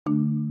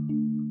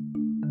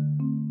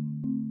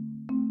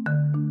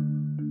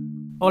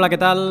Hola, ¿qué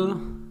tal?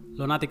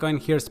 Lunaticoin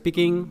here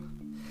speaking.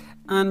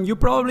 And you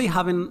probably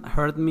haven't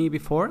heard me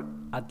before,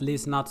 at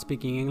least not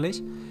speaking English,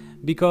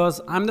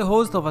 because I'm the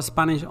host of a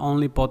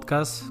Spanish-only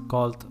podcast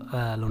called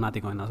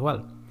Lunaticoin as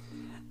well.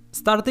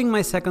 Starting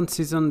my second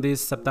season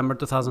this September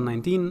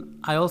 2019,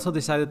 I also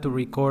decided to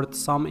record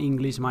some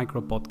English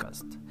micro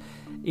podcast.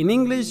 In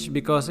English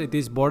because it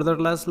is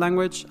borderless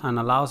language and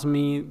allows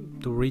me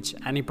to reach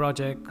any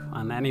project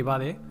and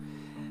anybody.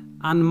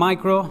 And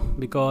micro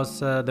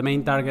because the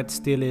main target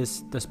still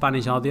is the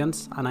Spanish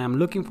audience, and I am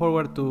looking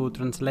forward to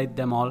translate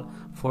them all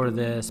for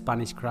the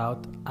Spanish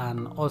crowd,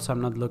 and also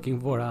I'm not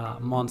looking for a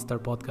monster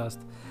podcast.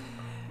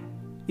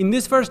 In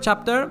this first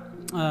chapter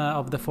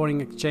of the foreign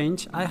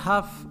exchange, I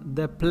have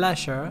the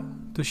pleasure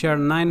to share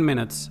 9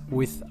 minutes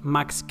with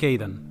Max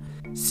Keidun,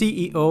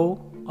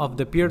 CEO of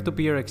the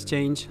peer-to-peer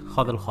exchange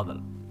Hodl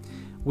Hodl.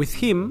 With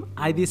him,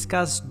 I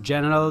discuss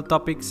general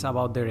topics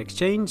about their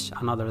exchange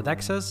and other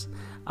dexes,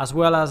 as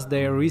well as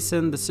their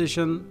recent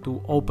decision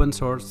to open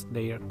source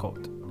their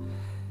code.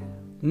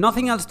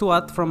 Nothing else to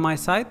add from my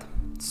side,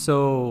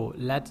 so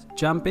let's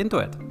jump into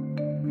it.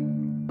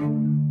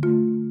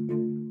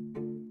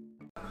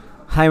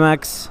 Hi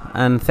Max,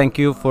 and thank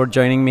you for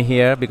joining me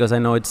here because I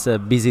know it's a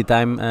busy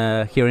time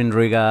here in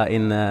Riga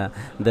in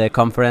the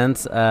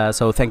conference,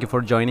 so thank you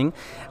for joining.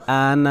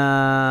 And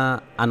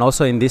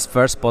also in this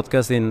first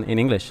podcast in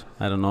English.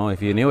 I don't know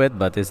if you knew it,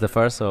 but it's the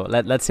first, so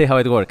let's see how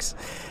it works.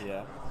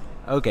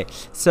 Okay,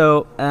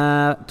 so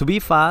to be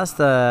fast,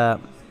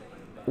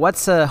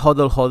 what's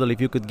Hodl Hodl? If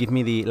you could give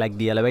me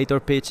the elevator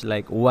pitch,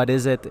 like what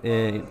is it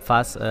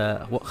fast?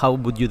 How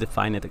would you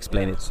define it?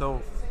 Explain it.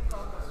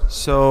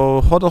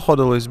 So Hodl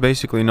Hodl is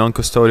basically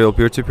non-custodial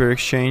peer-to-peer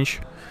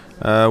exchange,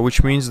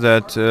 which means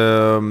that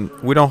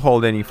we don't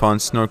hold any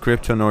funds, nor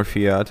crypto nor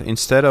fiat.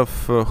 Instead of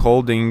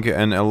holding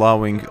and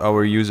allowing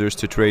our users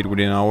to trade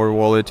within our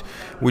wallet,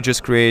 we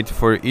just create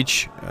for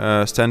each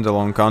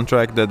standalone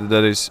contract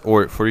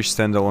or for each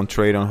standalone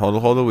trade on Hodl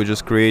Hodl, we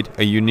just create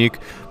a unique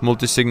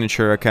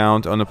multi-signature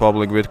account on the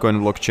public Bitcoin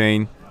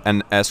blockchain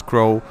and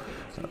escrow,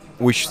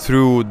 which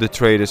through the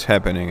trade is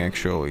happening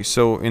actually.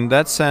 So in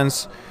that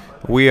sense,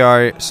 we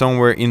are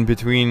somewhere in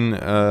between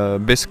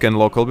BISC and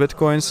local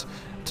Bitcoins,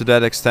 to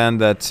that extent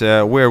that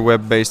we're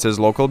web-based as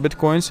local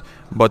Bitcoins,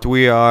 but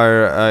we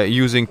are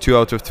using 2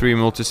 out of 3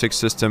 multi-sig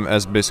system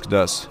as BISC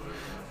does.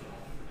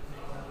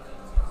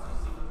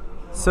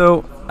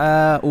 So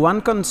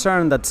one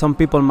concern that some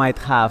people might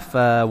have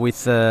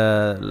with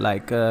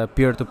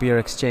peer-to-peer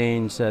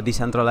exchange,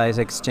 decentralized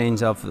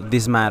exchange of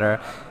this matter,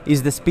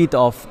 is the speed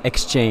of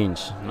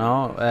exchange.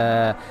 No,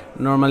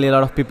 normally a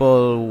lot of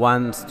people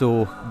want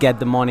to get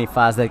the money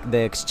fast, the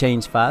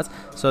exchange fast,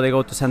 so they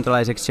go to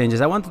centralized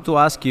exchanges. I wanted to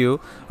ask you,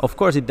 of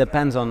course, it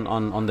depends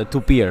on the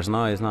two peers.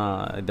 No,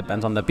 it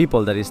depends on the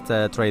people that is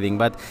trading,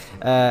 but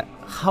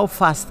how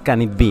fast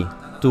can it be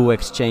to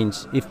exchange?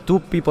 If two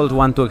people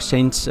want to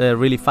exchange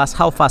really fast,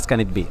 how fast can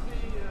it be?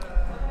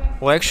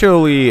 Well,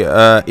 actually,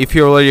 if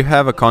you already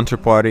have a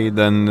counterparty,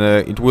 then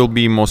it will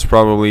be most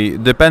probably,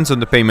 depends on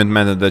the payment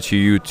method that you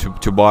use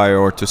to buy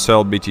or to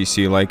sell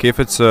BTC. Like if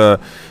it's, for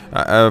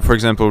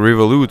example,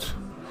 Revolut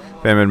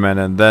payment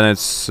method, then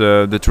it's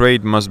the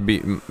trade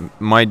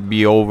might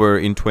be over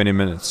in 20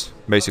 minutes,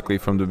 basically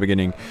from the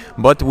beginning.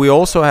 But we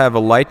also have a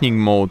Lightning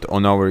mode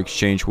on our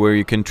exchange where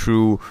you can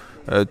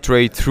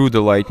trade through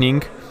the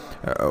Lightning.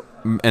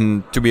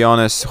 And to be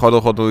honest,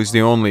 Hodl Hodl is the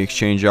only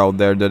exchange out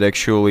there that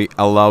actually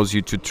allows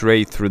you to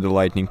trade through the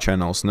Lightning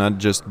channels, not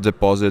just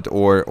deposit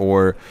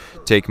or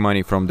take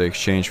money from the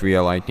exchange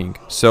via Lightning.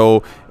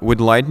 So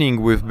with Lightning,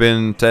 we've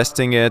been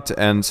testing it,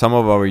 and some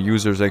of our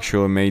users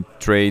actually made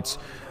trades.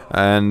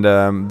 And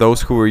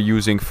those who are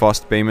using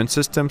fast payment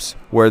systems,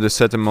 where the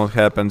settlement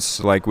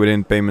happens like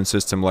within payment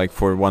system, like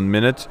for 1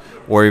 minute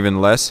or even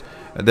less,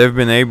 they've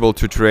been able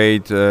to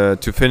trade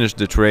to finish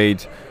the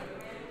trade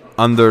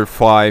under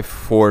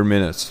 4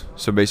 minutes.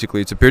 So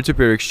basically it's a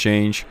peer-to-peer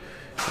exchange,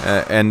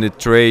 and the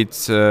trade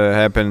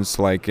happens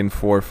like in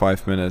 4 or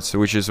 5 minutes,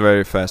 which is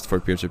very fast for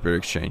peer-to-peer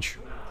exchange.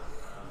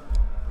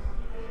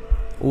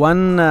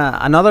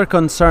 Another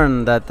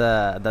concern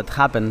that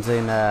happens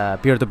in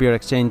peer-to-peer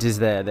exchange is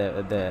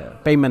the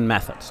payment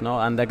methods, no?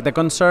 And the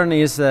concern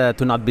is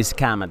to not be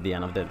scammed at the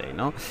end of the day,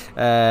 no?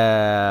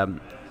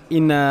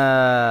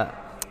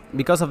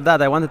 Because of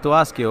that, I wanted to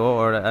ask you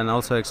and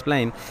also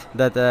explain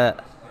that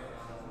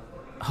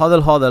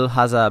Hodl Hodl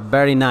has a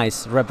very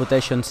nice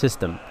reputation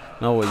system.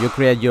 No, you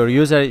create your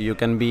user, you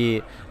can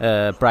be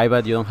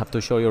private, you don't have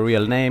to show your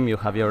real name, you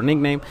have your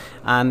nickname,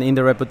 and in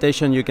the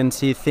reputation you can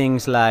see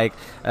things like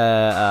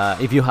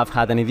if you have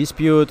had any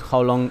dispute,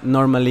 how long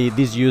normally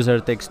this user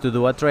takes to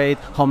do a trade,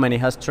 how many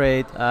has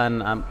trade,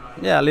 and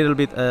a little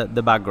bit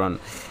the background.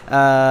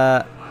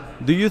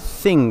 Do you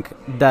think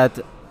that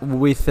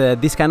with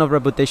this kind of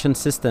reputation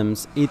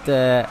systems, it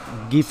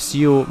gives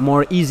you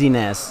more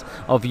easiness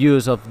of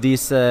use of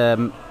these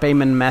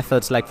payment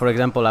methods, like for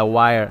example a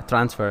wire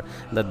transfer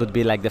that would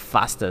be like the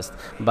fastest,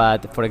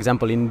 but for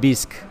example in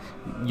BISC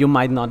you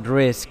might not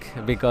risk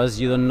because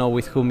you don't know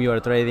with whom you are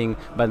trading.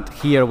 But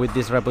here with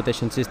this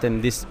reputation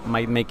system, this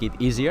might make it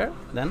easier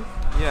then?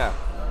 Yeah.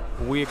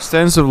 We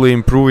extensively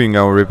improving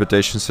our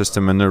reputation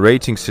system and the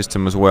rating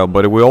system as well,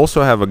 but we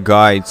also have a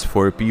guides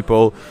for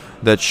people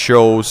that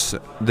shows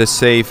the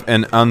safe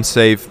and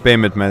unsafe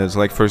payment methods.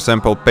 Like for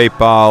example,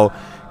 PayPal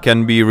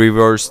can be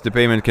reversed. The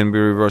payment can be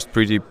reversed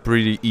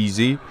pretty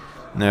easy.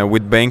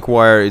 With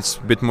Bankwire, it's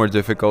a bit more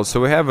difficult.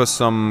 So we have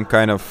some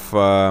kind of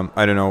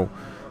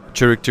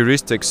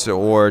characteristics,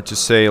 or to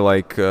say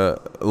like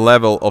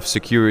level of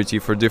security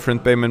for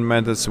different payment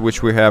methods,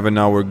 which we have in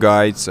our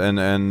guides and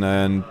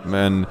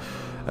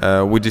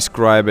we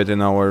describe it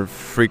in our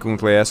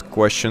frequently asked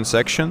questions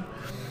section.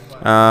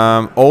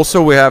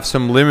 Also, we have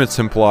some limits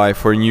implied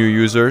for new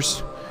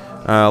users,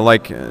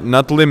 like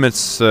not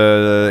limits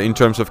in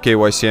terms of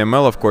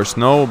KYC/ML, of course,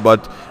 no,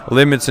 but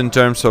limits in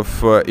terms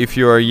of if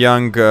you are a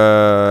young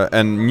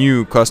and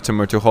new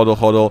customer to Hodl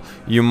Hodl,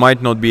 you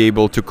might not be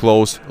able to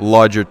close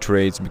larger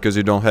trades because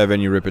you don't have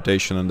any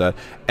reputation on that.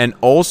 And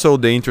also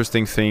the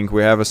interesting thing,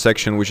 we have a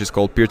section which is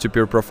called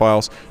peer-to-peer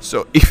profiles.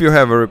 So if you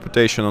have a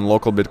reputation on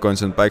local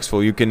bitcoins and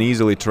Paxful, you can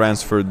easily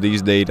transfer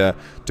these data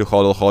to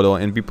Hodl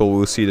Hodl, and people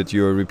will see that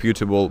you are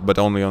reputable, but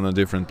only on a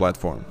different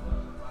platform.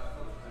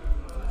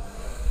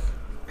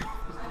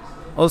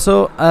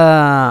 Also,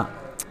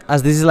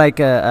 as this is like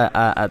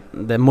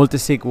the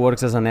multisig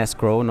works as an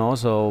escrow, no?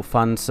 So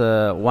funds,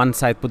 one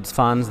side puts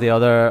funds, the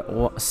other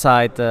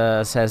side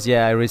says,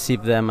 yeah, I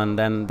received them, and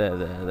then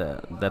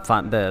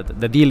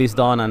the deal is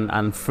done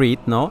and freed,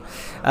 no?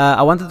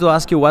 I wanted to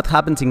ask you what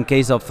happens in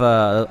case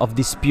of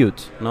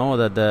dispute, no?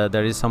 That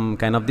there is some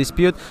kind of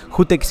dispute.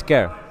 Who takes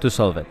care to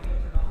solve it?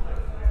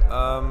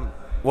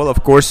 Well,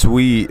 of course,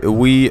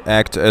 we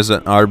act as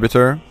an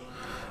arbiter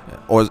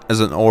or as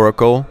an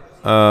oracle.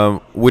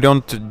 We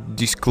don't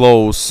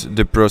disclose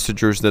the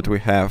procedures that we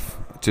have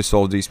to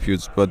solve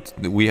disputes, but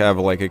we have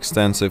like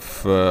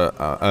extensive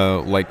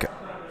like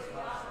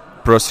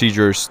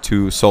procedures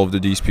to solve the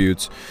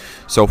disputes.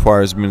 So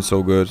far, it's been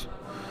so good,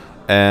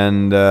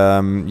 and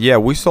yeah,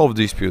 we solve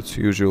disputes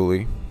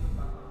usually.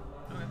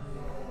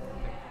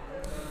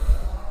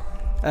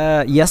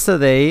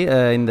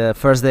 Yesterday, in the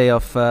first day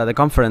of the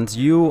conference,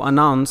 you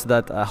announced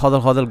that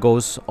Hodl Hodl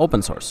goes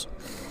open source.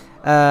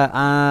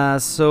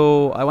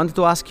 So I wanted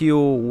to ask you,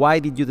 why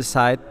did you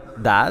decide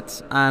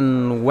that,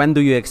 and when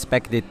do you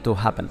expect it to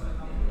happen?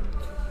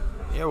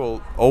 Yeah,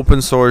 well,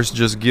 open source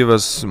just give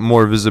us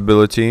more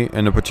visibility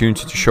and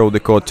opportunity to show the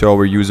code to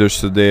our users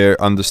so they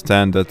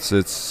understand that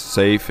it's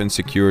safe and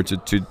secure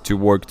to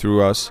work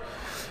through us.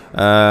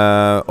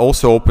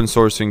 Also, open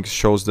sourcing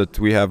shows that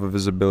we have a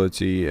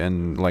visibility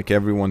and like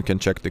everyone can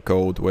check the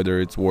code whether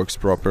it works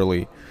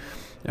properly.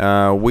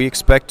 We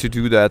expect to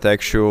do that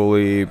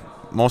actually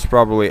most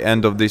probably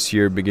end of this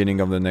year,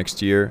 beginning of the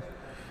next year.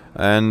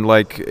 And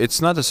like,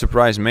 it's not a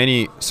surprise,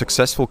 many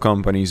successful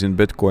companies in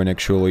Bitcoin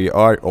actually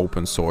are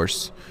open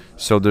source,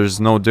 so there's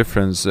no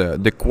difference.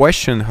 The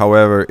question,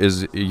 however,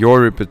 is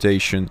your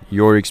reputation,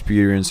 your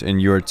experience,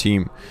 and your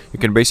team. You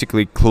can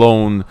basically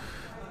clone,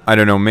 I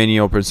don't know, many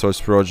open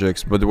source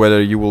projects, but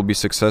whether you will be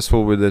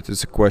successful with it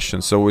is a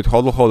question. So with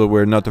Hodl Hodl,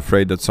 we're not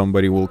afraid that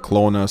somebody will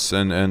clone us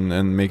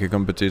and make a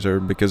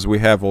competitor, because we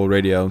have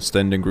already an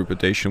outstanding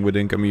reputation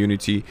within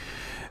community.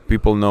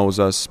 People knows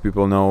us,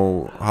 people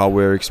know how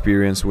we're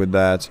experienced with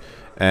that,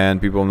 and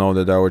people know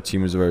that our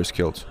team is very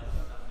skilled.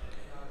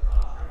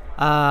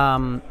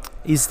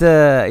 Is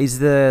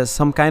there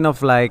some kind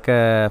of like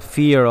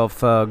fear of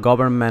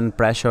government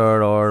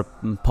pressure or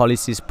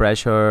policies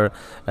pressure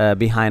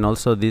behind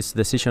also this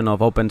decision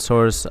of open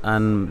source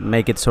and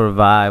make it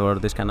survive, or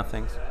this kind of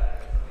things?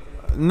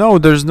 No,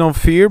 there's no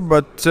fear,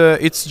 but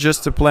it's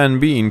just a plan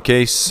B in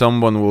case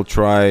someone will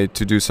try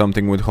to do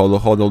something with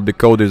Hodl Hodl. The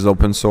code is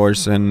open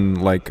source, and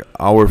like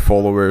our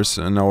followers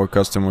and our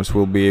customers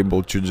will be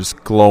able to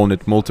just clone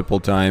it multiple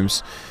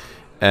times,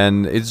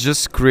 and it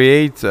just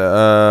create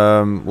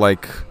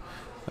like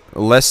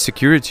less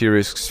security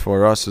risks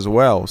for us as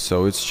well.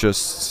 So it's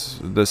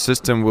just the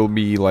system will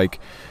be like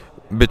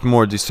a bit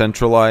more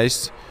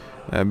decentralized,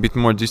 a bit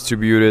more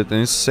distributed,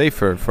 and it's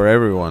safer for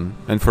everyone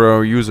and for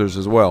our users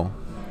as well.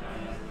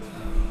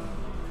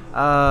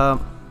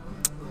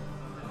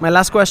 My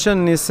last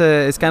question is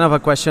kind of a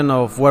question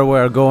of where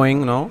we're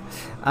going, no?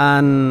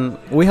 And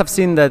we have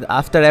seen that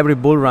after every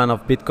bull run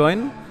of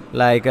Bitcoin,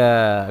 like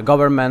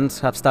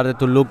governments have started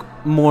to look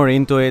more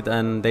into it,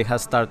 and they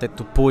have started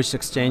to push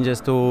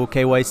exchanges to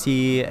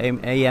KYC,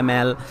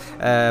 AML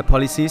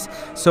policies.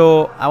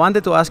 So I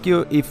wanted to ask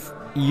you if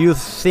you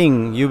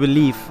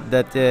believe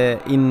that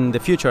in the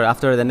future,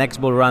 after the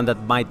next bull run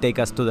that might take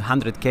us to the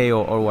 100K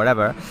or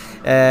whatever,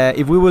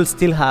 if we will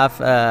still have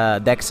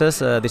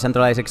dexes,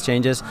 decentralized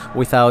exchanges,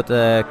 without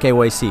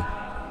KYC.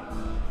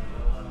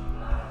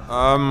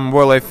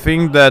 Well, I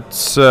think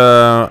that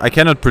I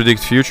cannot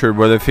predict future,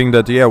 but I think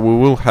that yeah, we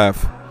will have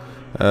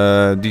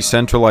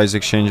decentralized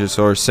exchanges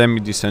or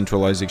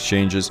semi-decentralized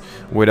exchanges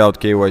without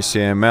KYC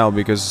AML,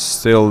 because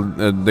still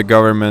the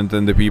government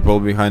and the people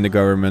behind the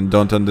government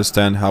don't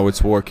understand how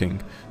it's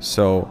working.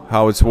 So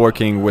how it's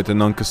working with a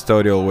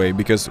non-custodial way,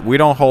 because we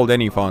don't hold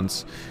any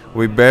funds.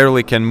 We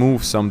barely can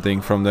move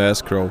something from the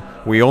escrow.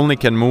 We only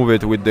can move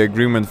it with the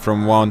agreement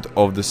from one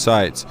of the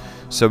sides.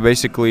 So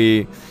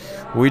basically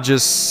we're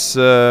just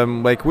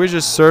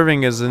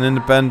serving as an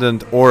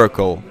independent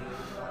oracle.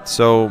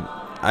 So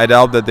I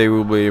doubt that they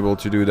will be able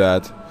to do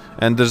that.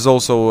 And there's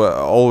also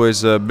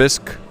always a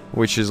BISC,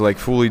 which is like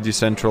fully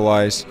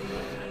decentralized.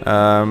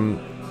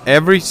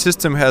 Every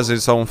system has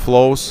its own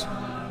flows,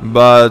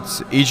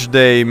 but each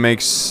day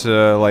makes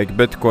like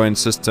Bitcoin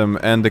system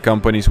and the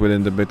companies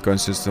within the Bitcoin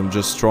system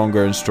just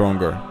stronger and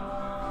stronger.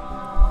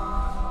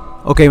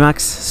 Okay,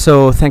 Max,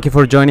 so thank you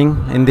for joining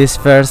in this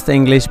first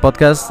English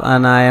podcast,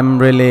 and I am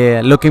really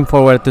looking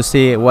forward to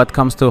see what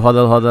comes to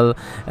Hodl Hodl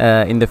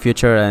in the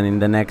future and in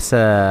the next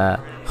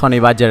Honey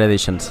Badger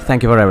editions.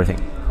 Thank you for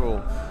everything.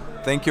 Cool.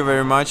 Thank you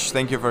very much.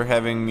 Thank you for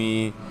having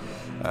me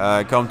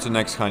come to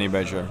next Honey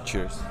Badger.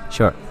 Cheers.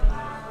 Sure.